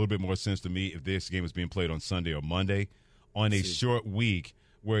make a little bit more sense to me if this game was being played on Sunday or Monday on a short week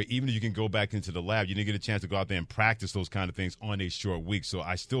where even if you can go back into the lab, you didn't get a chance to go out there and practice those kind of things on a short week. So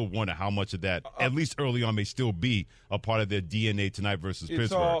I still wonder how much of that, at least early on, may still be a part of their DNA tonight versus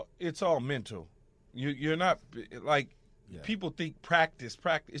Pittsburgh. It's all mental. You're not like people think practice.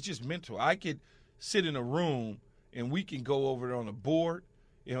 It's just mental. I could sit in a room and we can go over it on the board.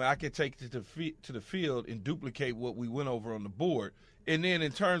 You know, I can take it to the field and duplicate what we went over on the board. And then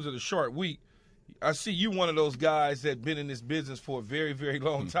in terms of the short week, I see you one of those guys that been in this business for a very, very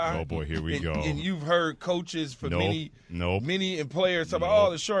long time. Oh, boy, here we go. And you've heard coaches for many and players talk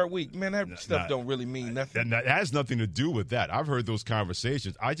about, the short week. Man, that stuff don't really mean nothing. That has nothing to do with that. I've heard those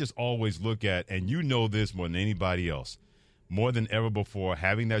conversations. I just always look at, and you know this more than anybody else, more than ever before,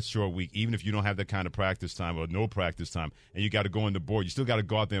 having that short week, even if you don't have that kind of practice time or no practice time, and you got to go on the board, you still got to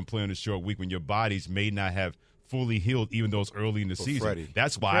go out there and play on a short week when your bodies may not have fully healed, even though it's early in the season. Freddie,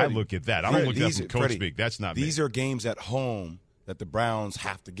 that's why I look at that. I don't look at that from coach speak. That's not me. These are games at home that the Browns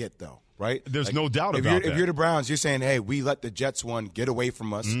have to get, though, right? There's no doubt about that. If you're the Browns, you're saying, hey, we let the Jets one get away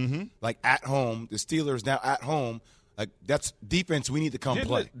from us, like at home. The Steelers now at home. Like, that's defense we need to come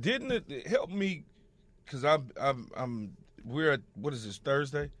play. Didn't it help me? Because we're at, what is this,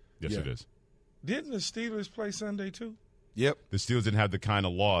 Thursday? Yes, it is. Didn't the Steelers play Sunday too? Yep. The Steelers didn't have the kind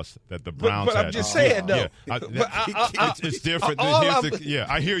of loss that the Browns had. But I'm just saying, though. It's different.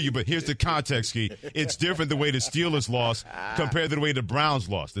 I hear you, but here's the context, Key. It's different the way the Steelers lost compared to the way the Browns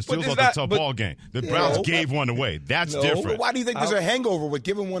lost. The Steelers lost a tough ball game. The Browns gave one away. That's different. But why do you think there's a hangover with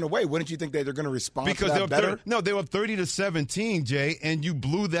giving one away? Wouldn't you think that they're going to respond to that better? They were 30-17, Jay, and you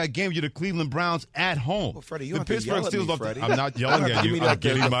blew that game. You're the Cleveland Browns at home. Well, Freddie, you the don't Pittsburgh have to yell Steelers. at me, I'm not yelling at you. I'm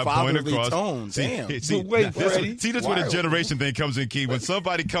getting my point across. Tone. See, wait, Freddie. See, this is where the generation thing comes in, Key. When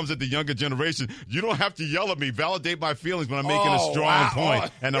somebody comes at the younger generation, you don't have to yell at me. Validate my feelings when I'm making a strong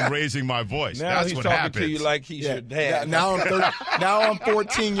point and I'm raising my voice. Now That's he's what talking happens. to you like he's your dad. Now I'm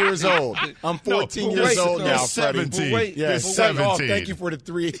 14 years old. I'm 14 years old now, Freddie. 17. Yeah, 17. Thank you for the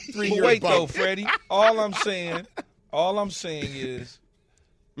three-year wait, bump. though, Freddie. All I'm saying is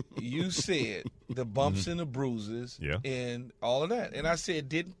you said the bumps and the bruises and all of that. And I said,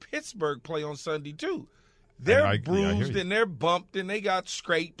 didn't Pittsburgh play on Sunday too? They're bruised and they're bumped and they got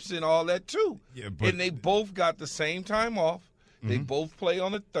scrapes and all that too. Yeah, and they both got the same time off. They both play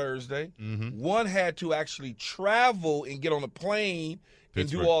on a Thursday. One had to actually travel and get on a plane and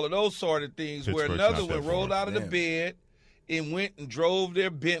do all of those sort of things, where another one rolled out of the bed and went and drove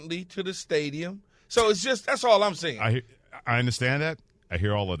their Bentley to the stadium. So it's just, that's all I'm saying. I understand that. I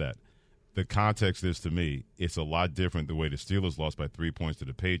hear all of that. The context is, to me, it's a lot different the way the Steelers lost by 3 points to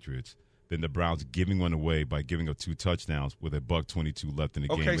the Patriots than the Browns giving one away by giving up 2 touchdowns with $1:22 left in the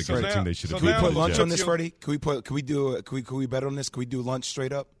game against the team they should have. Can we put lunch on this, Freddie? Can we bet on this? Can we do lunch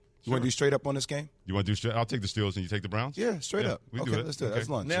straight up? You want to do straight up on this game? You want to do straight? I'll take the Steelers and you take the Browns. Yeah, straight up. We do it. Let's do it. That's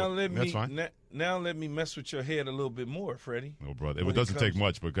lunch. Now let me mess with your head a little bit more, Freddie. No, brother. It doesn't take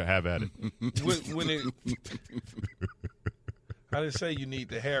much, but have at it. I didn't say you need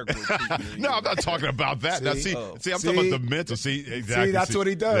the hair group. No, I'm not talking about that. Now, see, I'm talking about the mental. See, exactly. See, that's what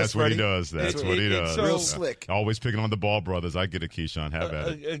he does. That's what he does. That's what he does. Real slick. Always picking on the Ball brothers. I get it, Keyshawn. Have at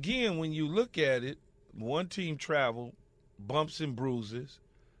it. Again, when you look at it, one team traveled, bumps and bruises.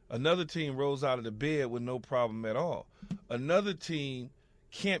 Another team rolls out of the bed with no problem at all. Another team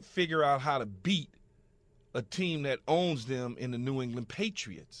can't figure out how to beat a team that owns them in the New England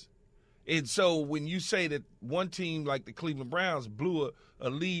Patriots. And so when you say that one team like the Cleveland Browns blew a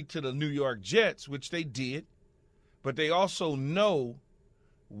lead to the New York Jets, which they did, but they also know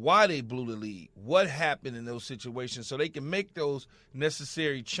why they blew the lead, what happened in those situations, so they can make those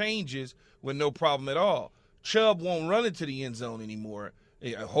necessary changes with no problem at all. Chubb won't run into the end zone anymore,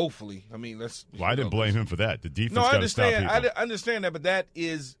 hopefully. I mean, I didn't blame him for that. The defense got to stop people. I understand that, but that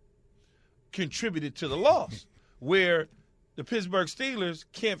is contributed to the loss, where the Pittsburgh Steelers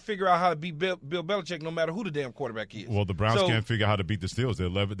can't figure out how to beat Bill Belichick no matter who the damn quarterback is. Well, the Browns can't figure out how to beat the Steelers. They're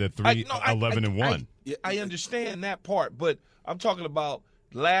 11-1. I understand that part, but I'm talking about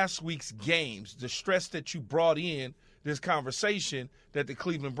last week's games, the stress that you brought in this conversation that the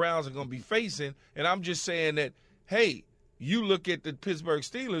Cleveland Browns are going to be facing, and I'm just saying that, hey, you look at the Pittsburgh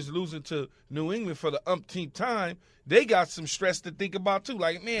Steelers losing to New England for the umpteenth time, they got some stress to think about too.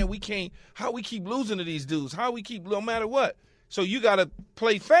 Like, man, how we keep losing to these dudes? How we keep, no matter what. So you got to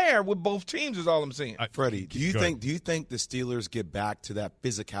play fair with both teams is all I'm saying. Freddie, do you think the Steelers get back to that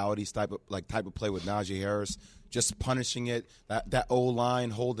physicality type of play with Najee Harris, just punishing it, that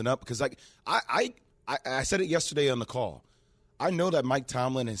O-line holding up? Because I said it yesterday on the call. I know that Mike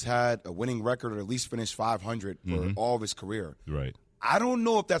Tomlin has had a winning record or at least finished 500 for all of his career. Right. I don't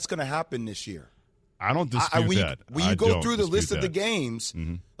know if that's going to happen this year. I don't dispute that. When you go through the list of the games,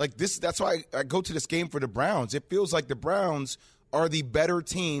 like this, that's why I go to this game for the Browns. It feels like the Browns are the better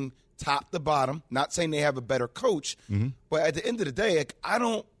team, top to bottom. Not saying they have a better coach, but at the end of the day,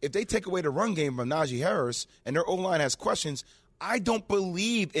 if they take away the run game from Najee Harris and their O-line has questions, I don't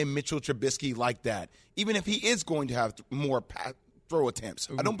believe in Mitchell Trubisky like that, even if he is going to have more throw attempts.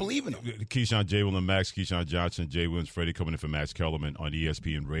 I don't believe in him. Keyshawn, J. Will, and Max, Keyshawn Johnson, Jay Williams, Freddie coming in for Max Kellerman on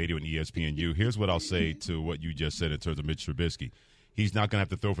ESPN Radio and ESPNU. Here's what I'll say to what you just said in terms of Mitch Trubisky. He's not going to have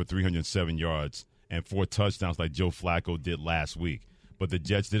to throw for 307 yards and 4 touchdowns like Joe Flacco did last week. But the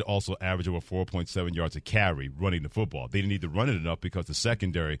Jets did also average over 4.7 yards a carry running the football. They didn't need to run it enough because the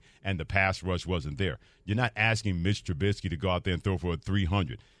secondary and the pass rush wasn't there. You're not asking Mitch Trubisky to go out there and throw for a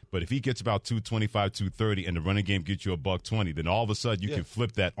 300. But if he gets about 225, 230, and the running game gets you a $120, then all of a sudden you can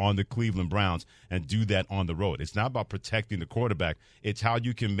flip that on the Cleveland Browns and do that on the road. It's not about protecting the quarterback. It's how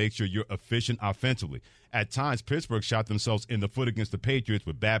you can make sure you're efficient offensively. At times, Pittsburgh shot themselves in the foot against the Patriots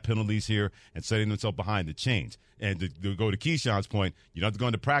with bad penalties here and setting themselves behind the chains. And to go to Keyshawn's point, you don't have to go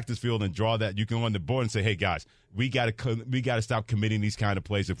on the practice field and draw that. You can go on the board and say, hey, guys, we got to stop committing these kind of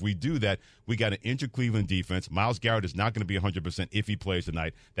plays. If we do that, we got an injured Cleveland defense. Myles Garrett is not going to be 100% if he plays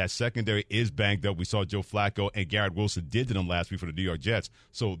tonight. That secondary is banged up. We saw Joe Flacco and Garrett Wilson did to them last week for the New York Jets.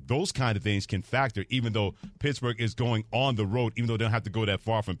 So those kind of things can factor, even though Pittsburgh is going on the road, even though they don't have to go that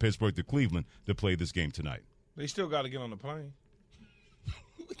far from Pittsburgh to Cleveland to play this game tonight. They still got to get on the plane.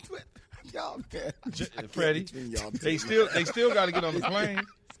 Y'all, man. Freddie, they still got to get on the plane.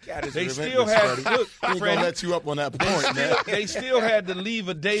 They still had. Look, Freddie, gonna let you up on that point, man. They still had to leave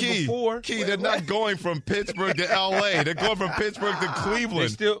a day before. They're not going from Pittsburgh to L.A. They're going from Pittsburgh to Cleveland. They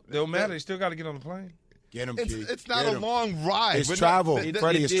still don't matter. They still got to get on the plane. Get them, Key. It's not a long ride. It's travel.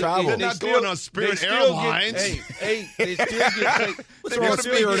 Freddie, it's travel. They're not going on Spirit Airlines. They still get. What's wrong with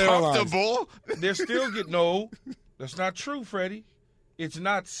Spirit Airlines? They're still getting. No, that's not true, Freddie. It's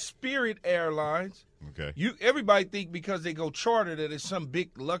not Spirit Airlines. Okay. Everybody think because they go charter that it's some big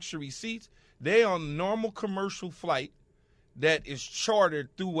luxury seats. They on a normal commercial flight that is chartered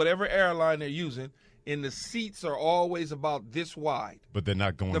through whatever airline they're using, and the seats are always about this wide. But they're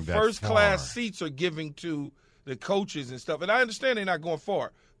not going that far. The first class seats are giving to the coaches and stuff. And I understand they're not going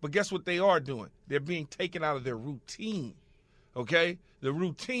far, but guess what they are doing? They're being taken out of their routine. Okay? The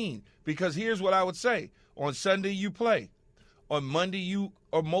routine. Because here's what I would say. On Sunday you play. On Monday, you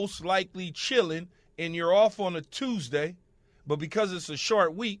are most likely chilling, and you're off on a Tuesday. But because it's a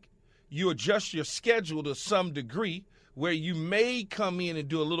short week, you adjust your schedule to some degree where you may come in and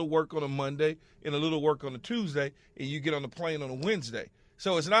do a little work on a Monday and a little work on a Tuesday, and you get on the plane on a Wednesday.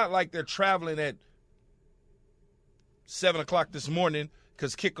 So it's not like they're traveling at 7 o'clock this morning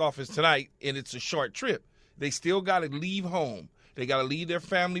because kickoff is tonight, and it's a short trip. They still got to leave home. They got to leave their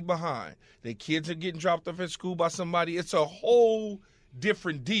family behind. Their kids are getting dropped off at school by somebody. It's a whole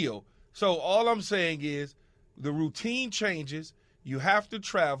different deal. So all I'm saying is the routine changes. You have to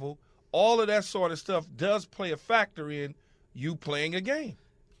travel. All of that sort of stuff does play a factor in you playing a game.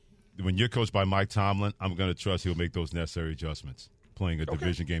 When you're coached by Mike Tomlin, I'm going to trust he'll make those necessary adjustments. Playing a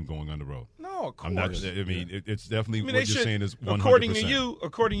division game going on the road. No, of course. I'm not. I mean, it's definitely what you're saying is 100%.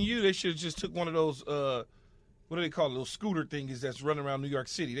 According to you, they should have just took one of those. What do they call it? Those scooter things that's running around New York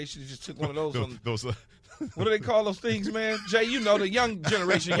City. They should have just took one of those. What do they call those things, man? Jay, you know the young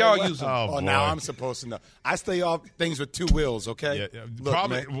generation. Y'all use them. Oh, now I'm supposed to know. I stay off things with two wheels, okay? Yeah, Look,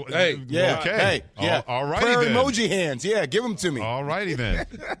 probably. man. Hey, yeah, okay. Hey, yeah. All righty Prayer then. emoji hands. Yeah, give them to me. All righty then.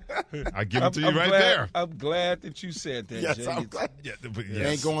 I give them to you there. I'm glad that you said that, yes, Jay. I'm glad. Yes. You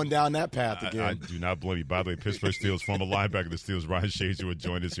ain't going down that path again. I do not blame you. By the way, Pittsburgh Steelers former linebacker of the Steelers, Ryan Shazier, will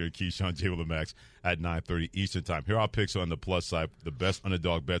join us here at Keyshawn, J. Will, and Max at 9:30 Eastern Time. Here are our picks on the plus side, the best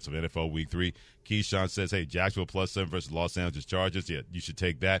underdog bets of NFL Week 3. Keyshawn says, hey, Jacksonville +7 versus Los Angeles Chargers. Yeah, you should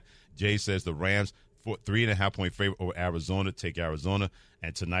take that. Jay says the Rams, 3.5-point favorite over Arizona. Take Arizona.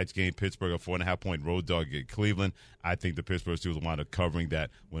 And tonight's game, Pittsburgh, a 4.5-point road dog at Cleveland. I think the Pittsburgh Steelers will wind up covering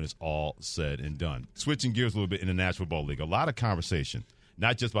that when it's all said and done. Switching gears a little bit in the National Football League. A lot of conversation,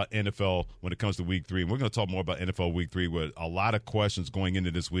 not just about NFL when it comes to Week 3. And we're going to talk more about NFL Week 3 with a lot of questions going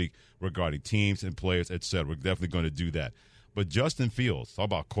into this week regarding teams and players, et cetera. We're definitely going to do that. But Justin Fields, talk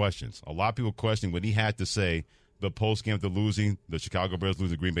about questions. A lot of people questioning what he had to say the post-game after losing, the Chicago Bears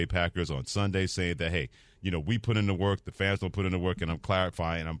losing the Green Bay Packers on Sunday, saying that, hey, we put in the work, the fans don't put in the work, and I'm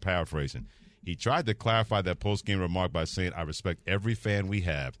clarifying, I'm paraphrasing. He tried to clarify that post-game remark by saying, I respect every fan we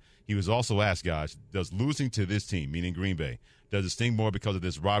have. He was also asked, guys, does losing to this team, meaning Green Bay, does it sting more because of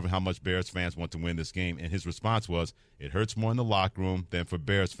this rivalry, how much Bears fans want to win this game? And his response was, it hurts more in the locker room than for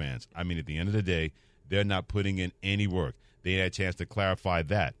Bears fans. I mean, at the end of the day, they're not putting in any work. They had a chance to clarify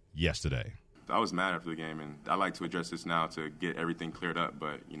that yesterday. I was mad after the game, and I like to address this now to get everything cleared up.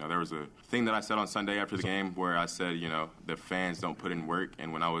 But, there was a thing that I said on Sunday after the game where I said, the fans don't put in work.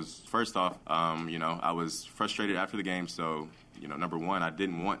 And when I was, first off, I was frustrated after the game. So, number one, I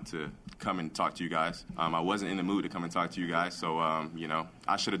didn't want to come and talk to you guys. I wasn't in the mood to come and talk to you guys. So,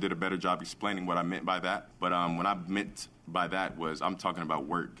 I should have did a better job explaining what I meant by that. But what I meant by that was I'm talking about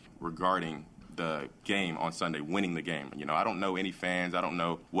work regarding the game on Sunday, winning the game. You know, I don't know any fans. I don't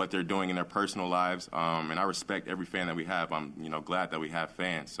know what they're doing in their personal lives, and I respect every fan that we have. I'm, glad that we have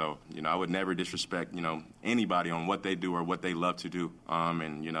fans. So, I would never disrespect, anybody on what they do or what they love to do.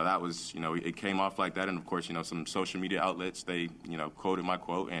 And, that was, it came off like that. And, of course, some social media outlets, they, quoted my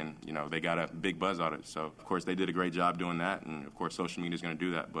quote, and, they got a big buzz out of it. So, of course, they did a great job doing that. And, of course, social media is going to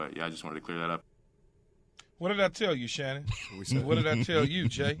do that. But, yeah, I just wanted to clear that up. What did I tell you, Shannon? What did I tell you,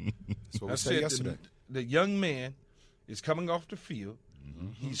 Jay? That's what we said yesterday. The young man is coming off the field.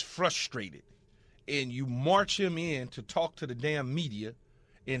 Mm-hmm. He's frustrated. And you march him in to talk to the damn media,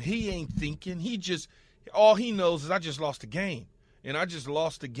 and he ain't thinking. All he knows is I just lost a game. And I just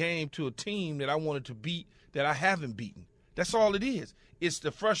lost a game to a team that I wanted to beat that I haven't beaten. That's all it is. It's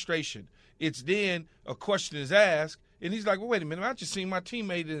the frustration. It's then a question is asked, and he's like, well, wait a minute, I just seen my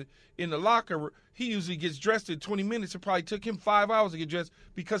teammate in the locker. He usually gets dressed in 20 minutes. It probably took him 5 hours to get dressed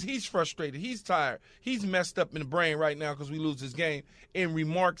because he's frustrated. He's tired. He's messed up in the brain right now because we lose this game, and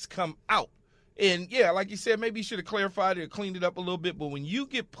remarks come out. And, yeah, like you said, maybe you should have clarified it or cleaned it up a little bit. But when you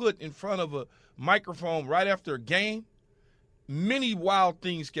get put in front of a microphone right after a game, many wild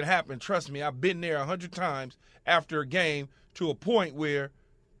things can happen. Trust me, I've been there 100 times after a game to a point where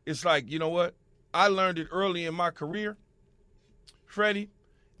it's like, you know what? I learned it early in my career, Freddie,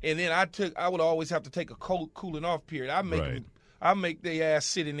 and then I would always have to take a cooling off period. I make their ass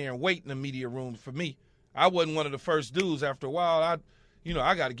sit in there and wait in the media room for me. I wasn't one of the first dudes. After a while,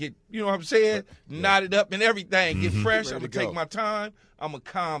 I got to get, you know what I'm saying, knotted up and everything, get fresh. I'm going to take my time. I'm going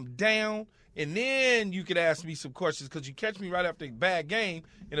to calm down. And then you could ask me some questions because you catch me right after a bad game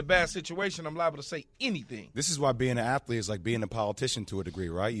in a bad situation, I'm liable to say anything. This is why being an athlete is like being a politician to a degree,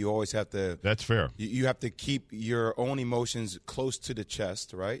 right? You always have to – That's fair. You have to keep your own emotions close to the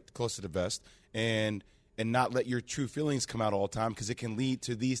chest, right, close to the vest, and not let your true feelings come out all the time because it can lead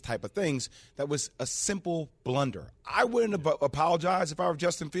to these type of things. That was a simple blunder. I wouldn't apologize if I were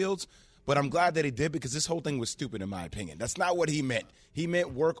Justin Fields, but I'm glad that he did because this whole thing was stupid in my opinion. That's not what he meant. He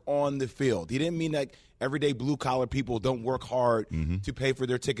meant work on the field. He didn't mean that everyday blue-collar people don't work hard to pay for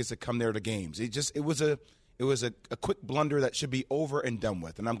their tickets to come there to games. It was a quick blunder that should be over and done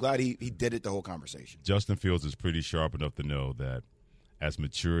with, and I'm glad he did it the whole conversation. Justin Fields is pretty sharp enough to know that as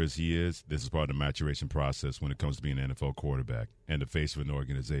mature as he is, this is part of the maturation process when it comes to being an NFL quarterback and the face of an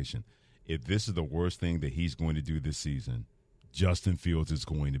organization. If this is the worst thing that he's going to do this season, Justin Fields is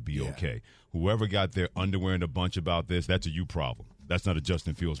going to be okay. Whoever got their underwear in a bunch about this, that's a you problem. That's not a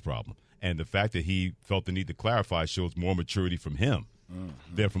Justin Fields problem. And the fact that he felt the need to clarify shows more maturity from him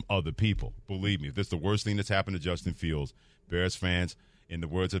than from other people. Believe me, if this is the worst thing that's happened to Justin Fields, Bears fans, in the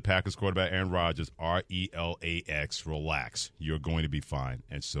words of Packers quarterback Aaron Rodgers, RELAX, relax. You're going to be fine,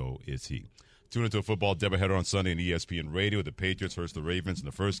 and so is he. Tune into a football doubleheader on Sunday on ESPN Radio. The Patriots versus the Ravens in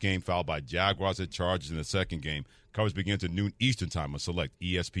the first game, followed by Jaguars and Chargers in the second game. Coverage begins at noon Eastern time on select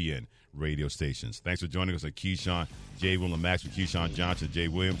ESPN radio stations. Thanks for joining us on Keyshawn, J. Will and Max with Keyshawn Johnson, Jay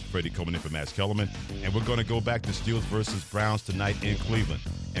Williams, Freddie coming in for Max Kellerman. And we're going to go back to Steelers versus Browns tonight in Cleveland.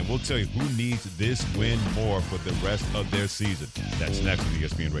 And we'll tell you who needs this win more for the rest of their season. That's next on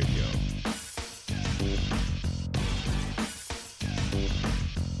ESPN Radio.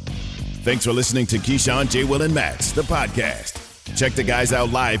 Thanks for listening to Keyshawn, J. Will, and Max, the podcast. Check the guys out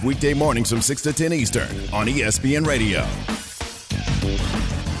live weekday mornings from 6 to 10 Eastern on ESPN Radio.